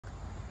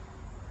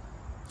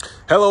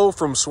Hello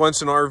from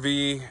Swenson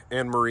RV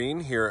and Marine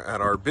here at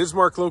our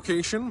Bismarck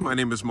location. My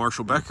name is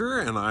Marshall Becker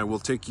and I will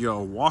take you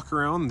a walk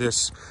around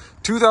this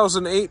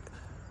 2008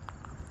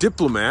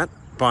 Diplomat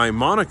by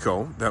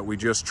Monaco that we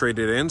just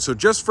traded in. So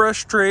just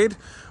fresh trade.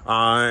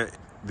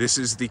 This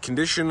is the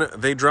condition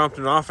they dropped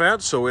it off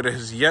at, so it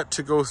has yet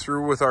to go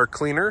through with our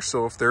cleaner.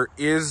 So if there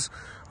is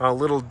a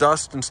little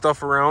dust and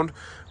stuff around,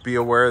 be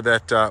aware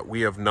that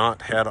we have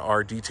not had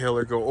our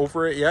detailer go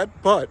over it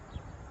yet, but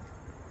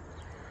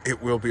it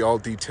will be all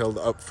detailed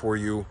up for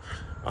you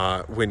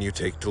when you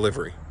take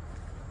delivery.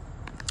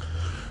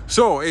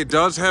 So it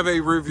does have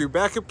a rear view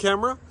backup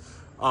camera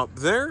up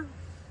there,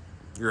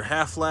 your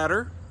half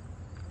ladder,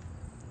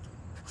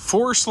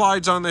 4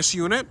 slides on this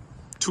unit,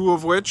 2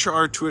 of which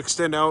are to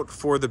extend out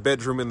for the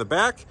bedroom in the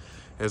back,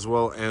 as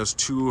well as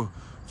 2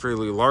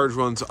 fairly large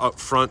ones up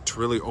front to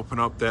really open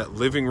up that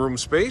living room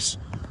space.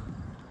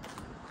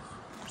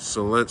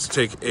 So let's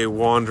take a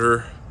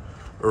wander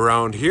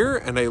around here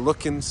and a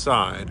look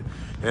inside.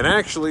 And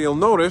actually, you'll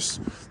notice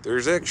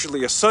there's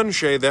actually a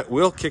sunshade that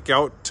will kick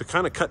out to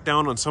kind of cut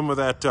down on some of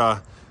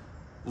that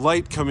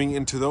light coming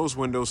into those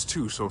windows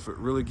too. So if it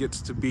really gets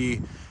to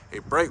be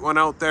a bright one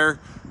out there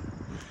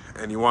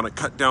and you want to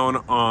cut down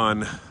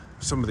on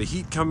some of the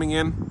heat coming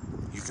in,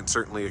 you can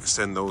certainly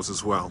extend those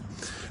as well.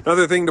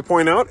 Another thing to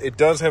point out, it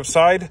does have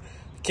side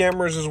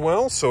cameras as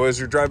well. So as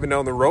you're driving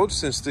down the road,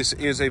 since this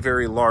is a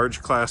very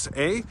large Class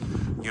A,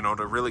 you know,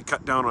 to really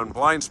cut down on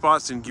blind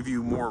spots and give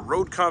you more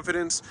road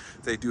confidence,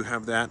 they do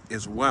have that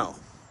as well.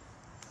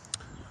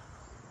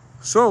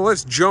 So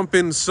let's jump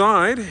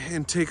inside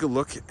and take a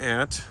look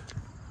at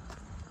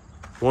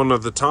one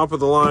of the top of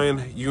the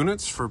line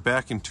units for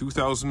back in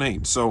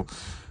 2008. So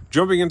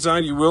jumping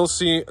inside, you will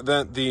see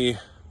that the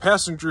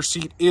passenger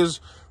seat is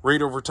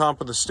right over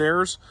top of the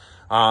stairs.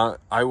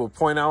 I will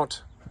point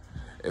out,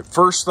 at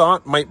first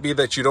thought might be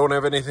that you don't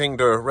have anything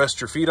to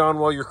rest your feet on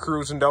while you're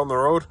cruising down the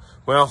road.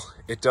 Well,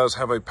 it does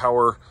have a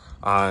power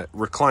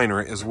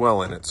recliner as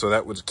well in it. So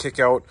that would kick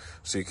out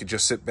so you could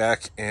just sit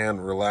back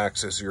and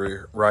relax as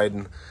you're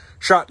riding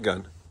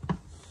shotgun.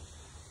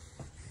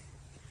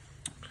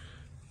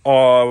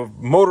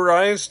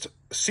 Motorized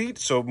seat,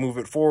 so move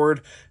it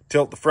forward,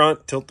 tilt the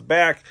front, tilt the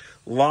back.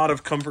 A lot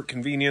of comfort,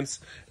 convenience.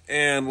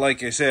 And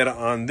like I said,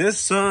 on this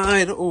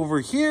side over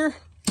here,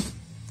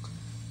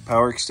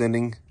 power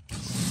extending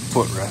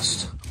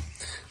footrest.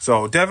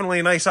 So definitely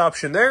a nice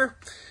option there.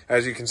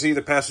 As you can see,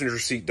 the passenger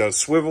seat does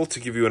swivel to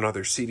give you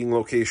another seating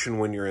location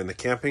when you're in the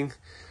camping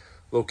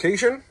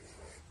location.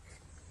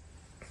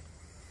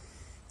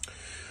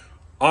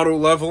 Auto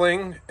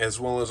leveling, as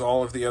well as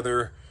all of the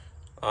other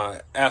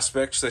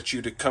aspects that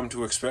you'd come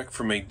to expect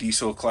from a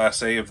diesel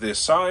Class A of this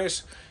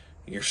size.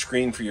 Your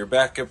screen for your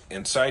backup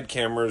and side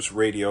cameras,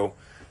 radio,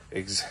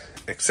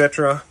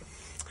 etc.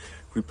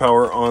 We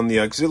power on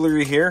the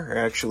auxiliary here.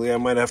 Actually, I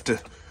might have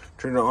to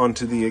turn it on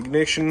to the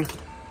ignition,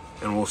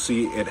 and we'll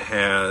see it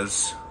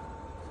has,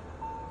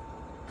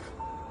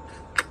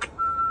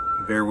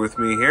 bear with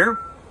me here,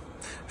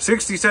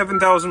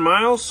 67,000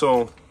 miles,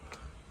 so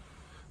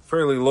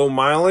fairly low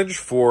mileage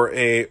for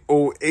a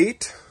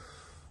 08.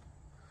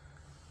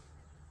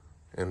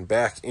 And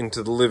back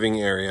into the living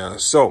area.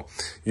 So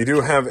you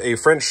do have a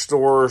French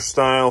store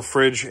style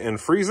fridge and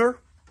freezer.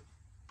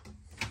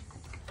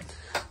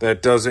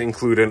 That does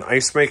include an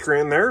ice maker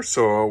in there,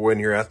 so when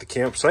you're at the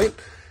campsite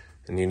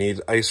and you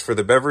need ice for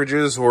the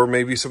beverages or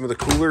maybe some of the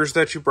coolers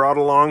that you brought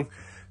along,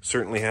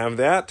 certainly have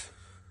that.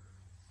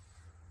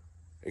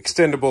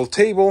 Extendable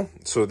table,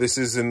 so this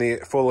is in the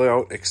full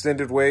out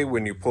extended way.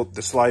 When you put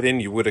the slide in,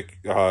 you would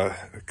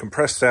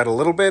compress that a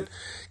little bit,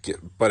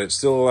 but it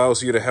still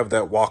allows you to have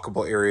that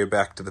walkable area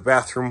back to the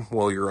bathroom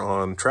while you're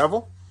on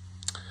travel.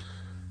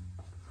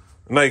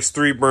 A nice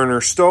 3-burner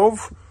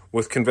stove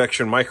with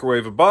convection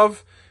microwave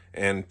above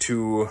and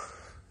 2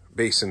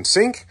 basin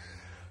sink.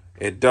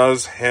 It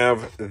does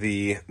have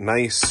the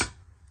nice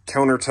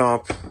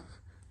countertop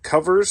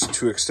covers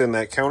to extend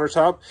that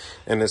countertop,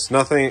 and it's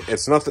nothing,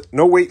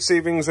 no weight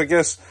savings, I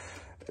guess,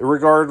 in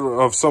regard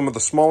of some of the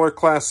smaller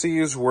Class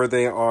C's where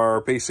they are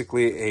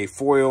basically a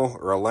foil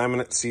or a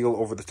laminate seal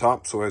over the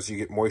top, so as you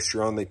get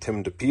moisture on, they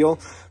tend to peel.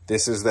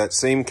 This is that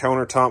same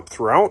countertop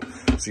throughout,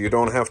 so you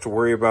don't have to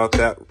worry about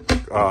that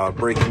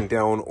breaking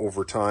down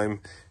over time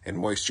and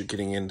moisture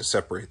getting in to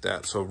separate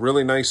that. So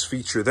really nice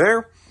feature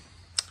there.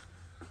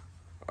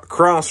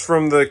 Across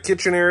from the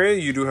kitchen area,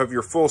 you do have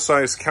your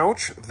full-size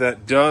couch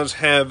that does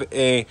have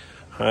a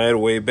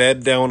hideaway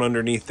bed down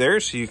underneath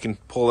there, so you can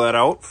pull that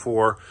out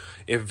for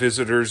if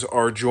visitors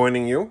are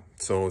joining you.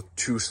 So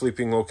 2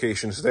 sleeping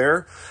locations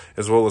there,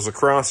 as well as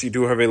across, you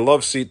do have a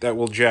love seat that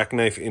will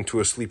jackknife into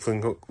a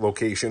sleeping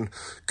location.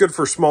 Good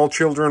for small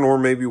children or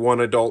maybe one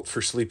adult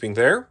for sleeping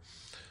there.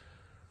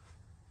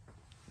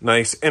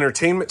 Nice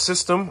entertainment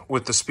system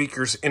with the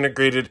speakers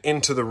integrated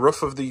into the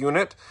roof of the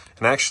unit.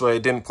 And actually, I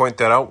didn't point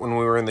that out when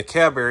we were in the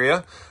cab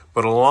area,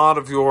 but a lot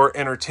of your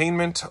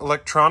entertainment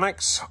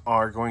electronics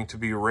are going to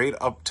be right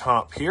up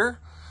top here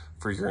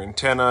for your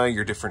antenna,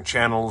 your different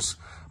channels,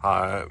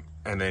 and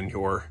then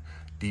your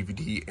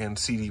DVD and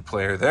CD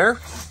player there.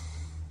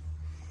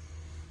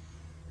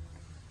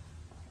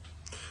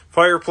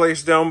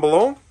 Fireplace down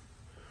below.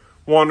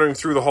 Wandering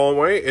through the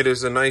hallway, it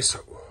is a nice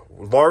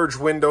large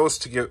windows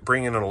to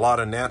bring in a lot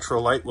of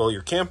natural light while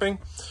you're camping.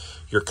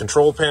 Your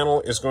control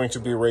panel is going to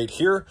be right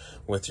here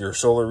with your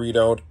solar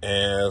readout,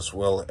 as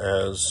well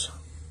as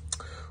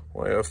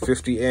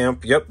 50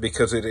 amp. Yep,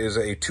 because it is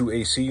a 2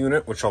 AC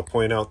unit, which I'll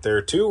point out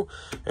there too.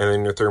 And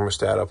then your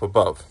thermostat up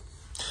above.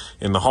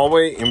 In the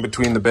hallway, in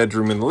between the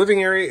bedroom and the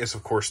living area, is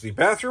of course the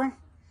bathroom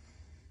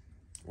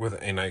with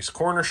a nice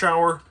corner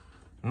shower,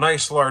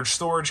 nice large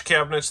storage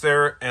cabinets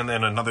there, and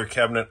then another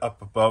cabinet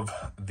up above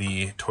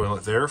the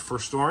toilet there for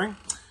storing,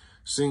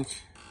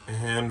 sink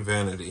and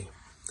vanity.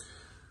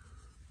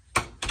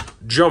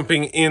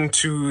 Jumping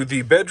into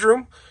the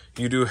bedroom,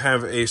 you do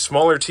have a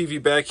smaller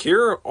TV back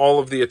here. All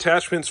of the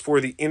attachments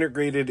for the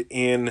integrated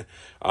in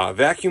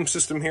vacuum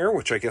system here,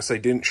 which I guess I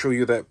didn't show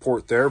you that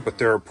port there, but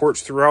there are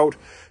ports throughout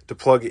to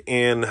plug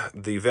in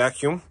the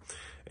vacuum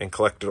and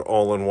collect it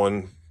all in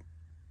one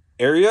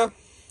area.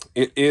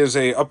 It is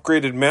a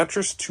upgraded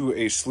mattress to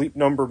a Sleep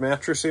Number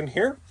mattress in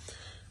here.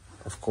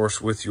 Of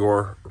course, with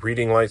your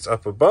reading lights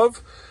up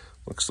above.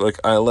 Looks like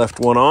I left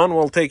one on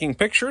while taking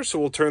pictures, so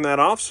we'll turn that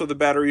off so the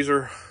batteries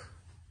are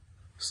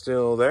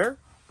still there.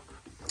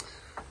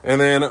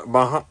 And then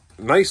behind,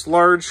 nice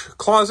large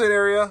closet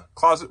area,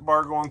 closet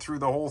bar going through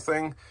the whole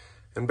thing.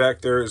 And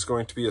back there is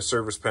going to be a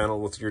service panel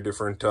with your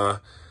different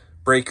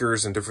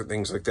breakers and different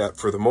things like that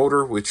for the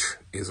motor, which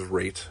is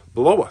right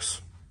below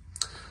us.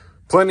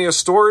 Plenty of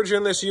storage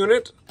in this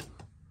unit.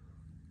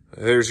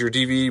 There's your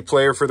DVD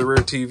player for the rear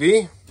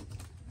TV.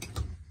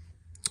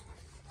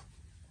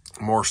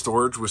 More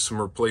storage with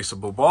some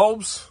replaceable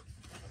bulbs.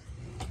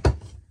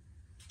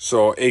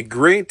 So a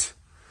great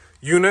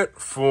unit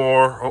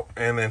for, oh,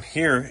 and then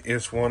here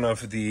is one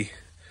of the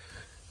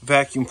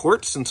vacuum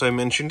ports since I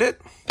mentioned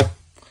it.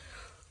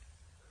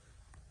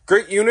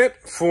 Great unit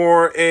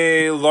for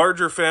a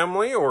larger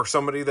family or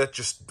somebody that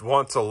just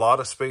wants a lot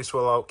of space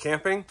while out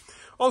camping.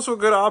 Also a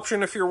good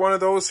option if you're one of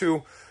those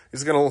who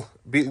is going to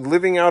be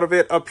living out of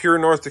it up here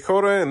in North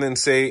Dakota and then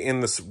say in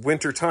the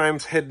winter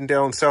times heading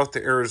down south to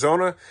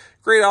Arizona.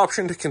 Great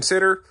option to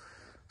consider.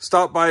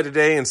 Stop by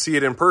today and see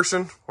it in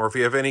person. Or if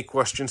you have any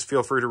questions,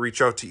 feel free to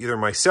reach out to either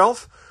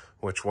myself,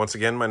 which once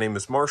again, my name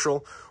is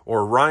Marshall,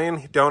 or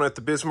Ryan down at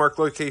the Bismarck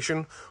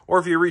location. Or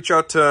if you reach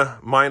out to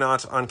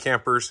Minot on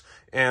Campers,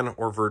 and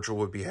or Virgil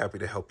would be happy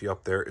to help you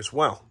up there as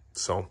well.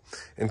 So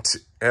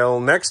until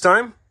next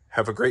time,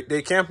 have a great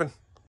day camping.